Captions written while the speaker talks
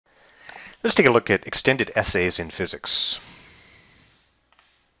Let's take a look at extended essays in physics.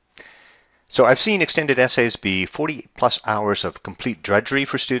 So I've seen extended essays be 40 plus hours of complete drudgery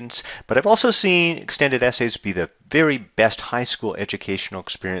for students, but I've also seen extended essays be the very best high school educational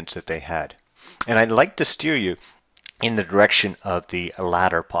experience that they had. And I'd like to steer you in the direction of the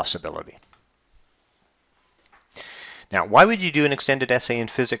latter possibility. Now, why would you do an extended essay in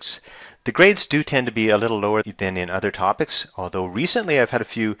physics? The grades do tend to be a little lower than in other topics, although recently I've had a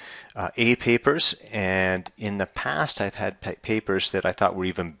few A papers, and in the past I've had papers that I thought were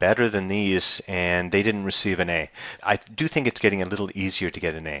even better than these, and they didn't receive an A. I do think it's getting a little easier to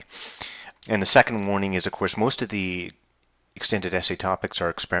get an A. And the second warning is, of course, most of the extended essay topics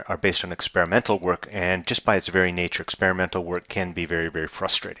are based on experimental work, and just by its very nature, experimental work can be very, very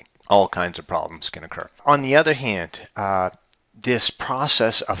frustrating. All kinds of problems can occur. On the other hand, this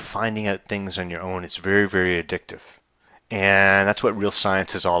process of finding out things on your own is very, very addictive. And that's what real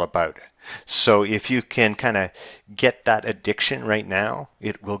science is all about. So if you can kind of get that addiction right now,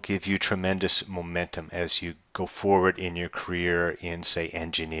 it will give you tremendous momentum as you go forward in your career in, say,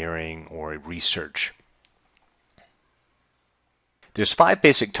 engineering or research. There's 5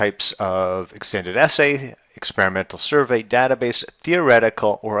 basic types of extended essay: experimental, survey, database,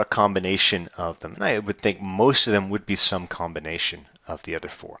 theoretical, or a combination of them. And I would think most of them would be some combination of the other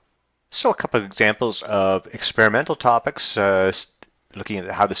 4. So a couple of examples of experimental topics, looking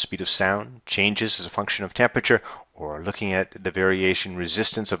at how the speed of sound changes as a function of temperature, or looking at the variation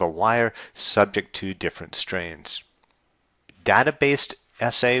resistance of a wire subject to different strains. Data-based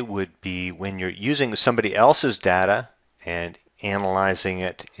essay would be when you're using somebody else's data and analyzing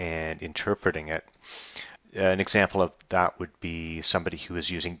it and interpreting it. An example of that would be somebody who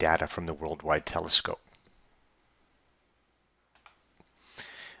is using data from the Worldwide Telescope.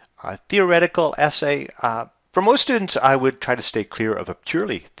 A theoretical essay, for most students, I would try to stay clear of a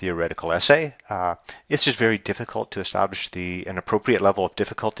purely theoretical essay. It's just very difficult to establish an appropriate level of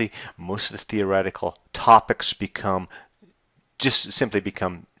difficulty. Most of the theoretical topics simply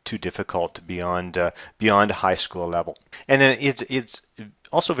become too difficult beyond a high school level. And then it's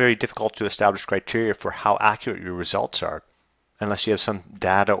also very difficult to establish criteria for how accurate your results are unless you have some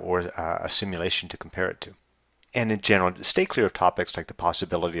data or a simulation to compare it to. And in general, stay clear of topics like the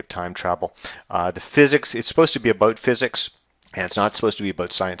possibility of time travel. The physics, it's supposed to be about physics, and it's not supposed to be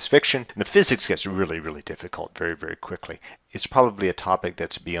about science fiction. And the physics gets really, really difficult very, very quickly. It's probably a topic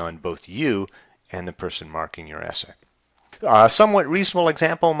that's beyond both you and the person marking your essay. A somewhat reasonable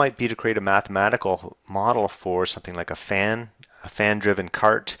example might be to create a mathematical model for something like a fan-driven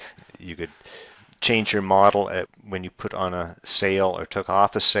cart. You could change your model when you put on a sail or took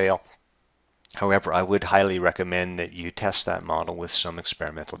off a sail. However, I would highly recommend that you test that model with some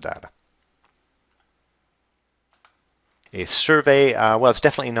experimental data. A survey, well, it's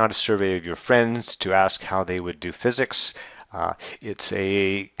definitely not a survey of your friends to ask how they would do physics. It's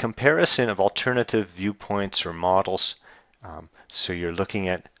a comparison of alternative viewpoints or models. So you're looking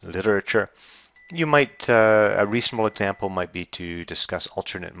at literature. You might, a reasonable example might be to discuss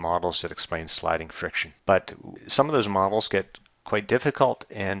alternate models that explain sliding friction. But some of those models get quite difficult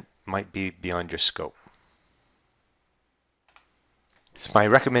and might be beyond your scope. So my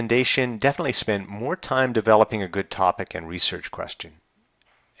recommendation, definitely spend more time developing a good topic and research question.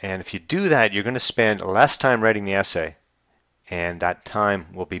 And if you do that, you're going to spend less time writing the essay, and that time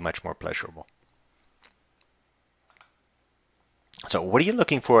will be much more pleasurable. So what are you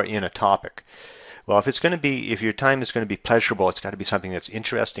looking for in a topic? Well, if your time is going to be pleasurable, it's got to be something that's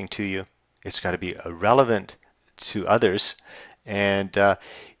interesting to you. It's got to be relevant to others, and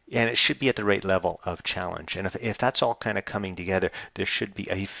it should be at the right level of challenge. And if that's all kind of coming together, there should be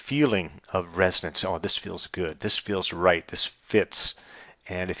a feeling of resonance. Oh, this feels good. This feels right. This fits.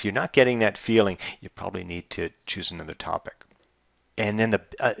 And if you're not getting that feeling, you probably need to choose another topic. And then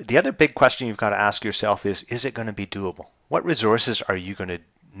the other big question you've got to ask yourself is it going to be doable? What resources are you going to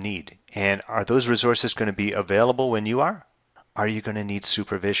need? And are those resources going to be available when you are? Are you going to need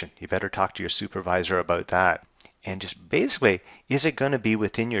supervision? You better talk to your supervisor about that. And just basically, is it going to be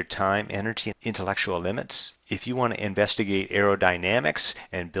within your time, energy, and intellectual limits? If you want to investigate aerodynamics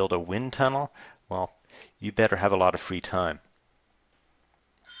and build a wind tunnel, well, you better have a lot of free time.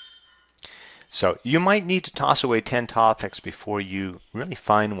 So you might need to toss away 10 topics before you really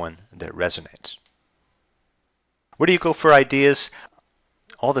find one that resonates. Where do you go for ideas?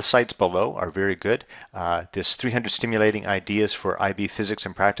 All the sites below are very good. There's 300 stimulating ideas for IB physics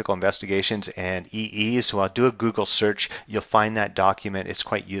and practical investigations and EE. So I'll do a Google search. You'll find that document. It's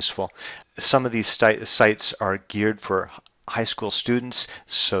quite useful. Some of these sites are geared for high school students,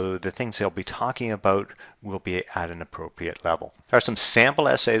 so the things they'll be talking about will be at an appropriate level. There are some sample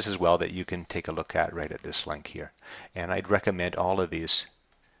essays as well that you can take a look at right at this link here. And I'd recommend all of these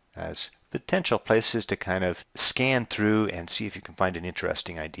as potential places to kind of scan through and see if you can find an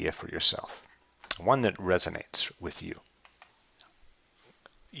interesting idea for yourself, one that resonates with you.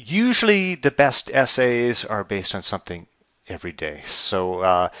 Usually the best essays are based on something every day. So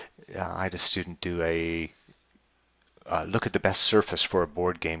I had a student do a look at the best surface for a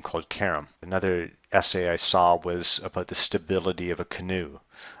board game called Carom. Another essay I saw was about the stability of a canoe.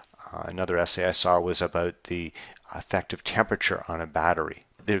 Another essay I saw was about the effect of temperature on a battery.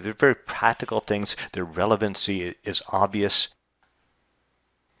 They're very practical things. Their relevancy is obvious.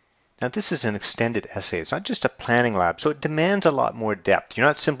 Now this is an extended essay. It's not just a planning lab, so it demands a lot more depth. You're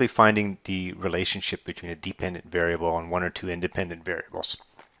not simply finding the relationship between a dependent variable and one or two independent variables.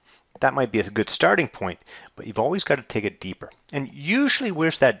 That might be a good starting point, but you've always got to take it deeper. And usually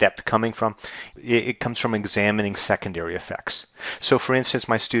where's that depth coming from? It comes from examining secondary effects. So for instance,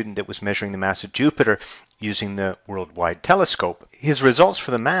 my student that was measuring the mass of Jupiter using the worldwide telescope, his results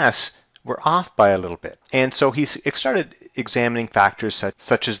for the mass were off by a little bit. And so he started examining factors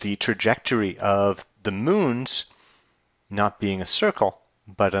such as the trajectory of the moons not being a circle,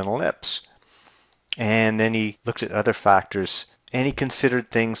 but an ellipse. And then he looked at other factors, and he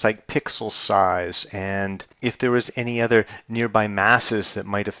considered things like pixel size and if there was any other nearby masses that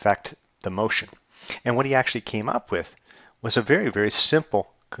might affect the motion. And what he actually came up with was a very, very simple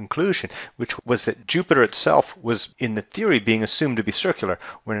conclusion, which was that Jupiter itself was in the theory being assumed to be circular,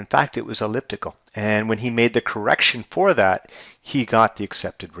 when in fact it was elliptical. And when he made the correction for that, he got the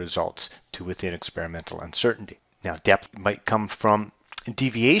accepted results to within experimental uncertainty. Now, depth might come from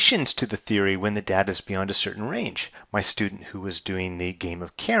deviations to the theory when the data is beyond a certain range. My student who was doing the game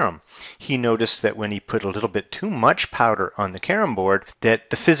of carom, he noticed that when he put a little bit too much powder on the carom board,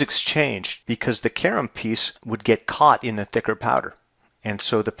 that the physics changed because the carom piece would get caught in the thicker powder. And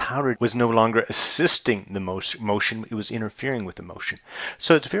so the powder was no longer assisting the motion, it was interfering with the motion.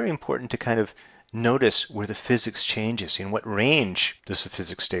 So it's very important to kind of notice where the physics changes. In what range does the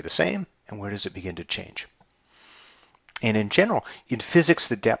physics stay the same, and where does it begin to change? And in general, in physics,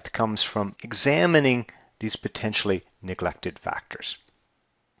 the depth comes from examining these potentially neglected factors.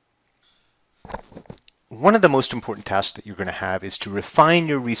 One of the most important tasks that you're going to have is to refine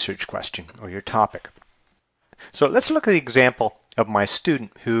your research question or your topic. So let's look at the example of my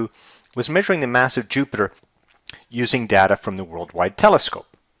student who was measuring the mass of Jupiter using data from the worldwide telescope.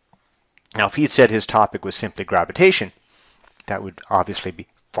 Now, if he said his topic was simply gravitation, that would obviously be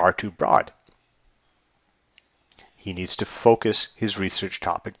far too broad. He needs to focus his research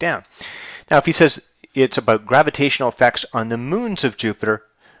topic down. Now, if he says it's about gravitational effects on the moons of Jupiter,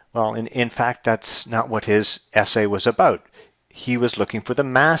 well, in fact, that's not what his essay was about. He was looking for the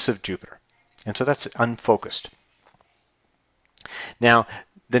mass of Jupiter. And so that's unfocused. Now,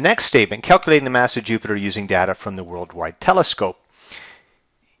 the next statement, calculating the mass of Jupiter using data from the worldwide telescope,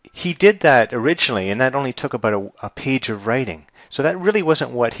 he did that originally, and that only took about a page of writing. So that really wasn't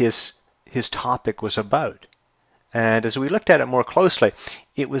what his topic was about. And as we looked at it more closely,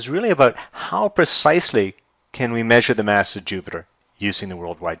 it was really about how precisely can we measure the mass of Jupiter using the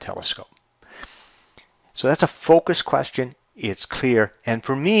worldwide telescope. So that's a focused question. It's clear. And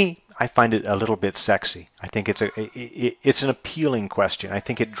for me, I find it a little bit sexy. I think it's an appealing question. I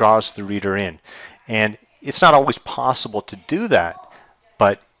think it draws the reader in. And it's not always possible to do that,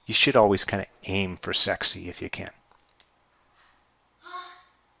 but you should always kind of aim for sexy if you can.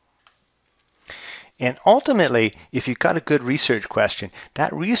 And ultimately, if you've got a good research question,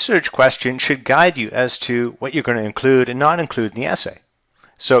 that research question should guide you as to what you're going to include and not include in the essay.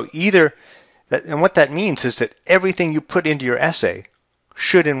 So either, and what that means is that everything you put into your essay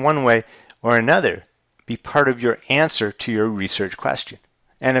should in one way or another be part of your answer to your research question.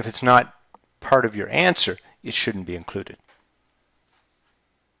 And if it's not part of your answer, it shouldn't be included.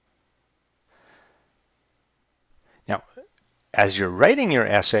 Now, as you're writing your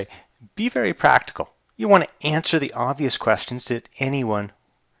essay, be very practical. You want to answer the obvious questions that anyone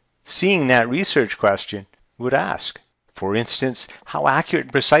seeing that research question would ask. For instance, how accurate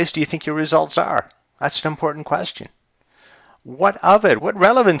and precise do you think your results are? That's an important question. What of it? What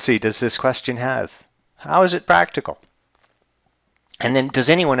relevancy does this question have? How is it practical? And then, does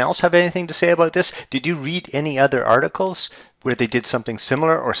anyone else have anything to say about this? Did you read any other articles where they did something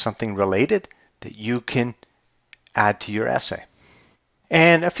similar or something related that you can add to your essay?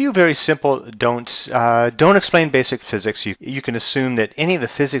 And a few very simple don'ts. Don't explain basic physics. You can assume that any of the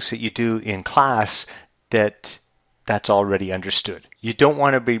physics that you do in class, that's already understood. You don't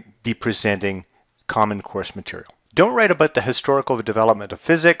want to be presenting common course material. Don't write about the historical development of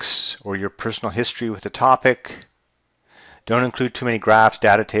physics or your personal history with the topic. Don't include too many graphs,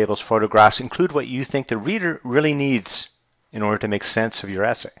 data tables, photographs. Include what you think the reader really needs in order to make sense of your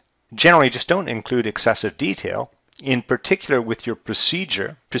essay. Generally, just don't include excessive detail. In particular with your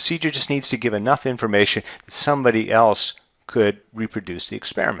procedure, procedure just needs to give enough information that somebody else could reproduce the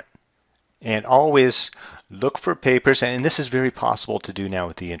experiment. And always look for papers, and this is very possible to do now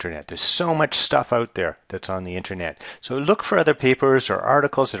with the internet. There's so much stuff out there that's on the internet. So look for other papers or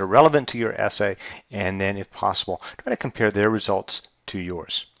articles that are relevant to your essay, and then if possible, try to compare their results to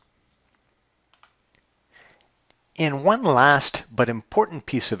yours. And one last but important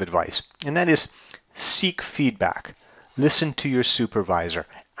piece of advice, and that is seek feedback. Listen to your supervisor.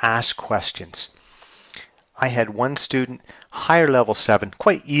 Ask questions. I had one student, higher level 7,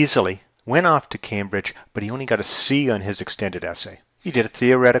 quite easily went off to Cambridge, but he only got a C on his extended essay. He did a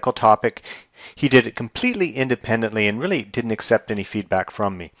theoretical topic. He did it completely independently and really didn't accept any feedback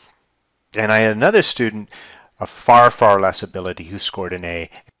from me. And I had another student of far, far less ability who scored an A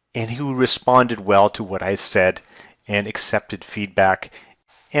and who responded well to what I said and accepted feedback,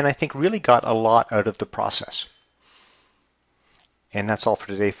 and I think really got a lot out of the process. And that's all for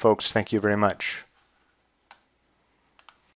today, folks. Thank you very much.